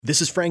This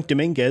is Frank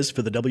Dominguez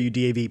for the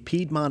WDAV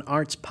Piedmont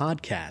Arts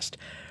Podcast.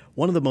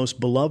 One of the most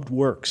beloved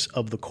works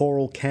of the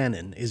choral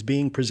canon is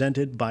being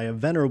presented by a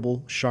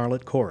venerable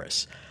Charlotte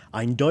chorus.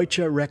 Ein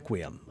Deutscher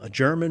Requiem, a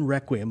German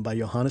requiem by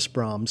Johannes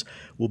Brahms,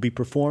 will be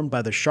performed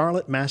by the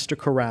Charlotte Master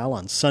Chorale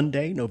on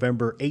Sunday,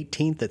 November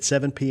 18th at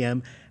 7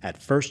 p.m.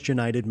 at First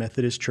United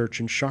Methodist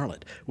Church in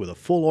Charlotte, with a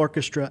full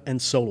orchestra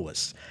and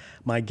soloists.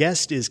 My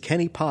guest is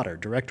Kenny Potter,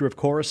 Director of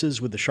Choruses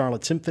with the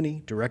Charlotte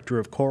Symphony, Director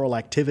of Choral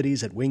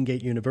Activities at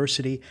Wingate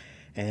University,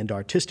 and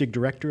Artistic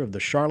Director of the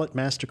Charlotte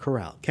Master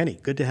Chorale. Kenny,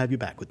 good to have you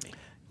back with me.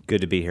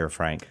 Good to be here,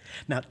 Frank.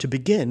 Now, to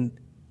begin,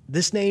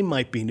 this name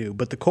might be new,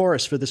 but the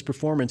chorus for this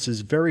performance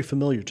is very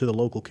familiar to the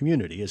local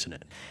community, isn't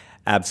it?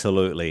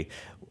 Absolutely.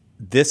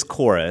 This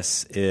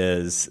chorus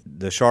is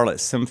the Charlotte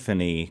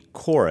Symphony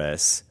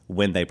chorus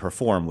when they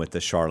perform with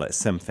the Charlotte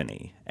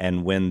Symphony.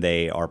 And when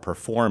they are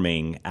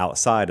performing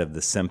outside of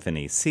the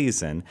symphony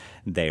season,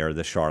 they are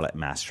the Charlotte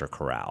Master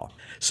Chorale.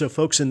 So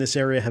folks in this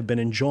area have been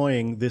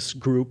enjoying this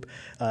group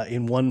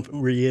in one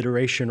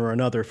reiteration or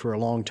another for a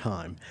long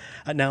time.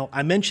 Now,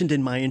 I mentioned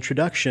in my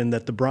introduction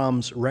that the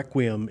Brahms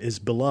Requiem is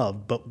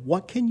beloved, but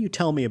what can you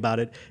tell me about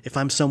it if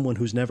I'm someone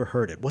who's never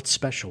heard it? What's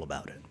special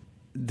about it?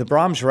 The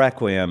Brahms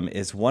Requiem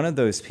is one of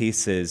those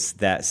pieces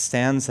that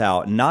stands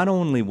out not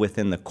only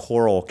within the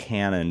choral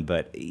canon,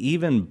 but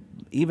even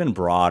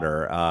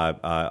broader,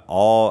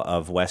 all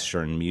of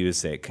Western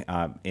music.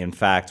 In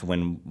fact,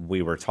 when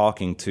we were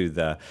talking to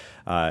the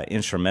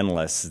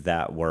instrumentalists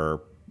that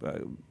were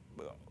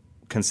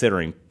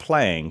considering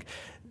playing,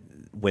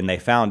 when they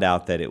found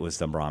out that it was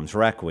the Brahms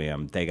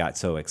Requiem, they got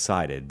so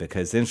excited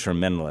because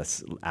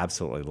instrumentalists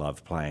absolutely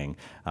love playing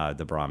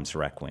the Brahms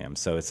Requiem.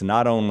 So it's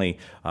not only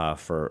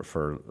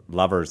for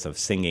lovers of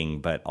singing,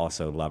 but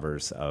also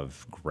lovers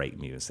of great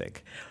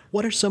music.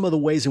 What are some of the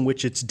ways in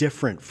which it's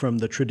different from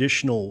the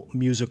traditional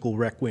musical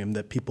requiem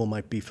that people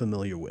might be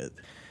familiar with?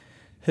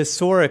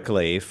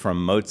 Historically,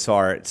 from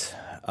Mozart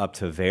up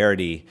to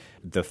Verdi,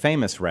 the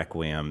famous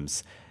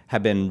requiems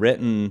have been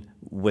written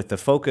with the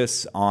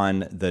focus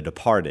on the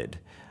departed.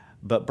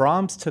 But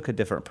Brahms took a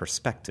different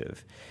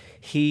perspective.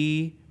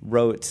 He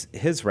wrote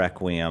his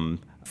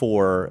requiem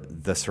for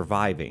the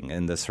surviving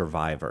and the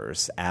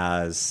survivors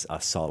as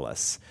a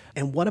solace.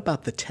 And what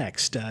about the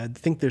text? I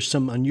think there's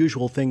some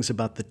unusual things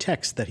about the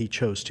text that he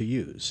chose to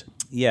use.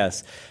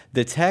 Yes,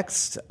 the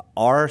texts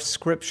are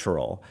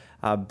scriptural,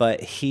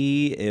 but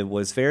it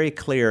was very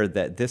clear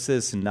that this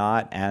is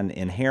not an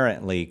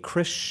inherently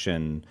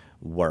Christian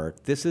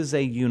work. This is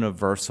a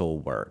universal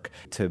work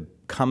to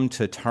come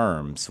to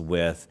terms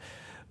with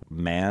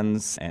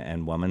man's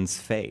and woman's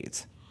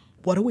fate.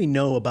 What do we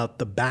know about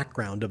the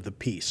background of the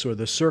piece or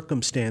the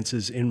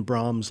circumstances in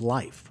Brahms'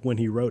 life when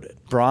he wrote it?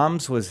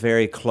 Brahms was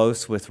very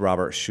close with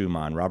Robert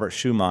Schumann. Robert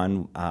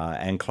Schumann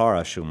and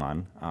Clara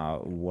Schumann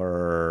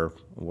were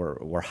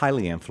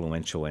highly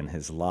influential in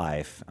his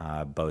life,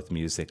 both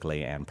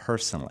musically and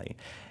personally.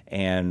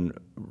 And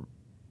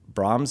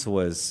Brahms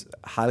was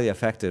highly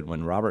affected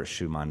when Robert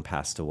Schumann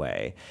passed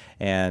away,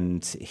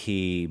 and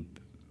he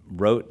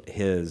wrote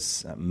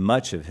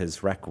much of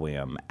his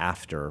requiem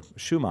after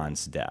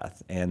Schumann's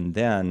death. And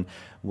then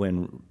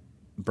when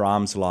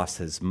Brahms lost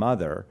his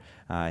mother,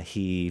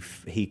 he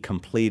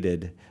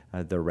completed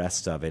the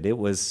rest of it. It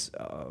was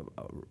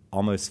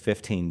almost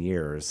 15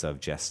 years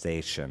of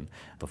gestation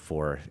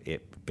before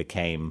it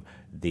became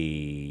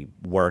the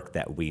work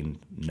that we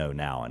know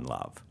now and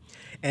love.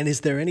 And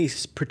is there any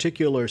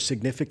particular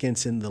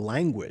significance in the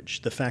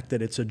language, the fact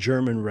that it's a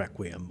German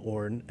requiem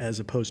or as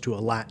opposed to a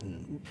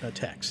Latin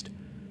text?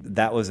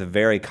 That was a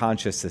very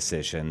conscious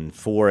decision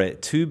for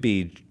it to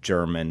be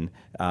German,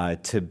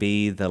 to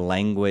be the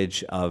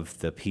language of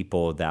the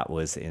people that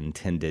was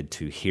intended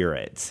to hear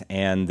it.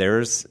 And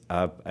there's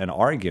an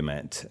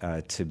argument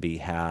to be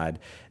had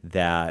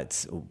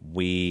that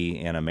we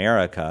in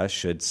America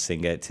should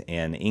sing it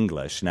in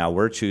English. Now,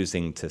 we're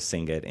choosing to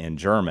sing it in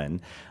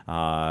German,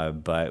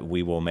 but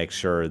we will make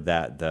sure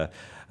that the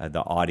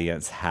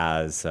audience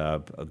has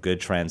a good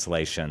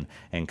translation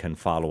and can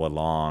follow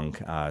along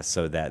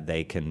so that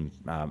they can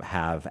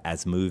have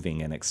as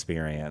moving an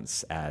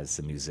experience as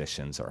the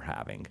musicians are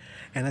having.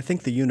 And I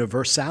think the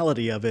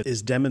universality of it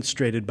is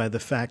demonstrated by the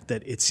fact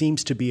that it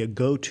seems to be a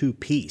go-to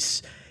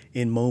piece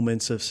in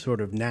moments of sort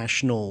of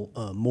national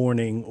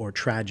mourning or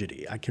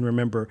tragedy. I can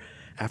remember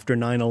after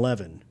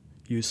 9/11,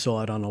 you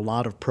saw it on a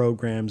lot of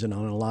programs and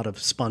on a lot of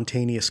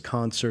spontaneous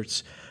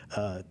concerts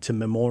to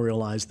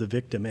memorialize the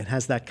victim. It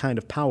has that kind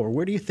of power.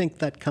 Where do you think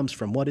that comes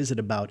from? What is it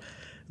about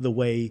the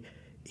way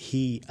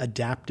he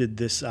adapted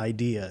this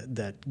idea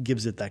that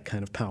gives it that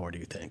kind of power, do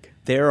you think?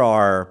 There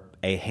are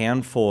a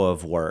handful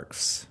of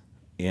works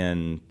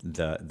in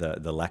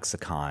the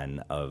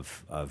lexicon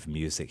of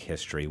music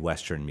history,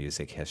 Western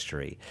music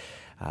history,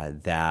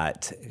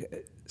 that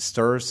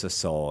stirs the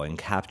soul and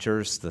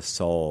captures the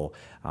soul.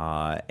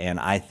 And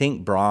I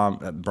think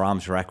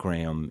Brahms'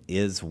 Requiem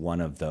is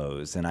one of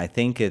those. And I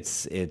think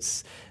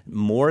it's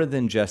more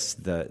than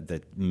just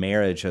the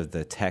marriage of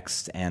the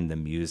text and the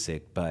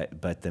music,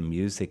 but the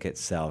music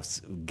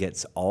itself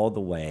gets all the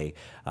way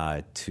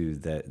to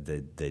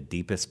the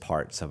deepest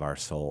parts of our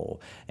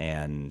soul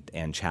and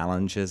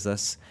challenges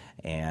us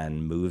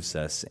and moves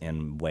us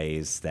in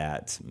ways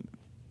that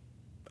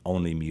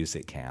only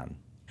music can.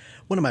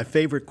 One of my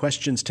favorite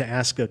questions to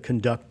ask a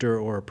conductor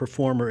or a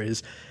performer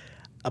is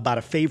about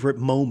a favorite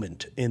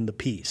moment in the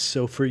piece.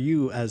 So for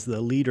you, as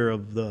the leader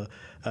of the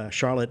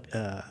Charlotte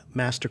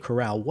Master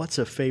Chorale, what's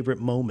a favorite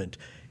moment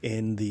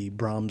in the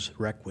Brahms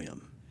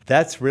Requiem?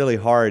 That's really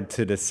hard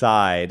to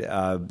decide.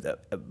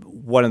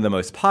 One of the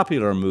most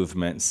popular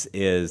movements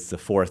is the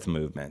fourth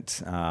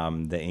movement.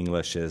 The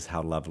English is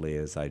 "How Lovely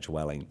Is Thy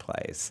Dwelling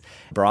Place."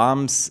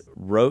 Brahms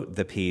wrote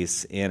the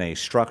piece in a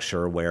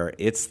structure where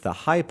it's the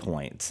high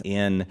point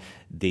in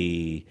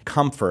the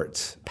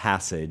comfort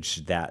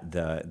passage that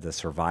the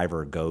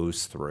survivor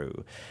goes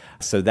through.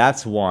 So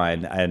that's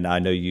one, and I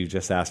know you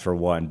just asked for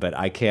one, but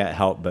I can't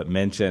help but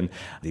mention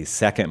the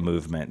second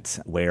movement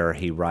where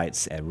he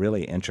writes a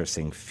really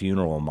interesting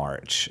funeral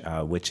march,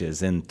 which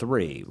is in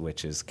 3,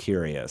 which is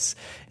curious.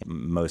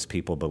 Most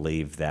people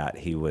believe that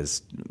he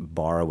was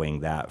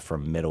borrowing that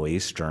from Middle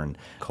Eastern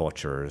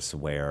cultures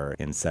where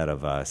instead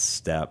of a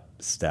step,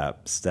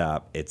 step,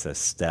 step, it's a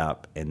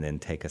step and then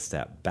take a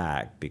step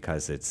back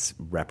because it's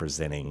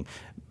representing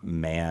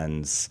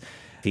man's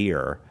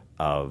fear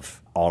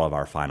of all of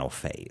our final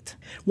fate.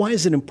 Why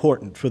is it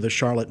important for the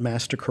Charlotte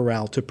Master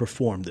Chorale to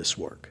perform this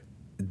work?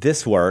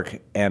 This work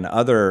and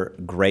other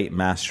great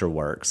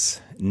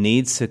masterworks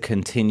needs to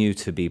continue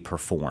to be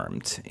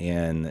performed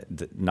in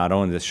not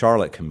only the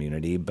Charlotte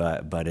community,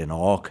 but in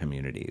all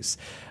communities.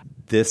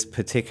 This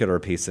particular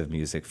piece of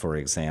music, for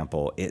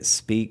example, it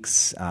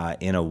speaks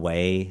in a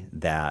way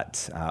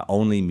that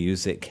only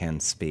music can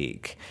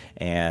speak,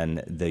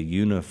 and the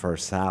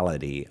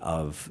universality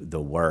of the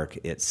work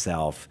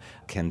itself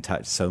can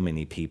touch so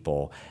many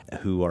people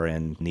who are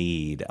in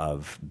need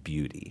of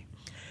beauty.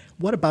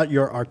 What about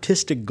your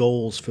artistic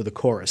goals for the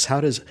chorus?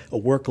 How does a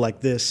work like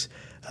this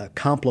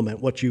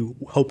complement what you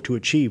hope to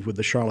achieve with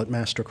the Charlotte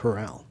Master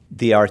Chorale?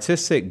 The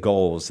artistic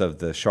goals of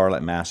the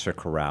Charlotte Master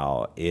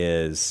Chorale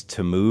is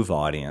to move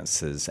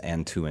audiences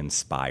and to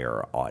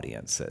inspire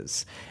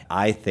audiences.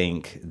 I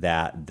think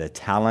that the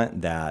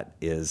talent that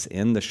is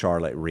in the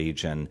Charlotte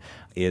region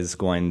is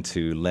going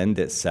to lend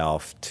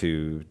itself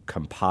to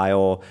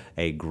compile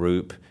a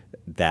group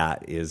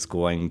that is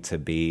going to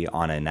be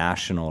on a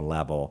national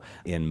level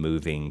in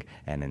moving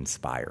and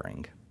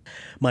inspiring.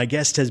 My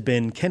guest has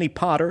been Kenny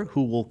Potter,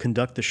 who will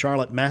conduct the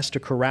Charlotte Master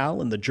Chorale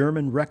and the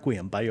German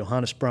Requiem by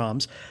Johannes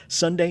Brahms,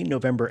 Sunday,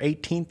 November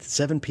 18th,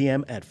 7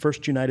 p.m. at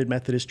First United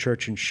Methodist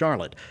Church in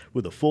Charlotte,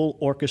 with a full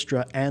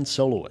orchestra and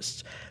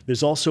soloists.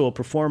 There's also a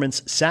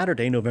performance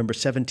Saturday, November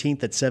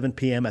 17th at 7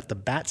 p.m. at the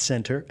Bat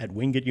Center at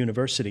Wingate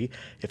University,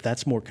 if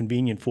that's more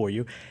convenient for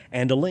you,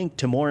 and a link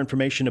to more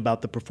information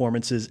about the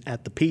performances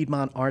at the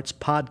Piedmont Arts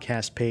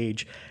podcast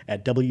page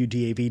at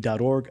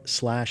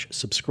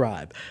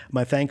wdav.org/subscribe.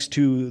 My thanks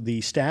to the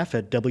staff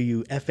at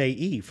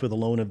WFAE for the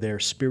loan of their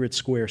Spirit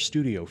Square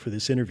studio for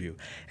this interview.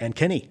 And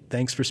Kenny,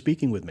 thanks for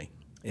speaking with me.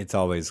 It's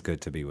always good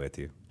to be with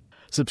you.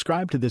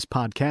 Subscribe to this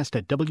podcast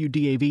at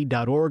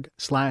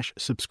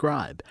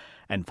wdav.org/subscribe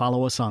and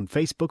follow us on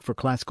Facebook for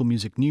classical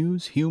music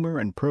news, humor,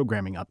 and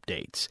programming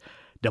updates.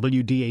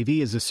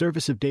 WDAV is a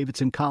service of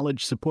Davidson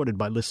College supported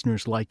by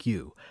listeners like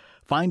you.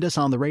 Find us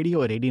on the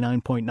radio at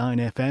 89.9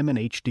 FM and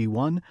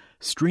HD1,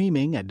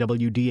 streaming at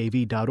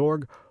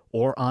wdav.org,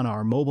 or on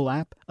our mobile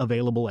app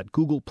available at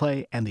Google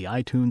Play and the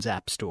iTunes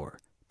App Store.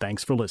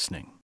 Thanks for listening.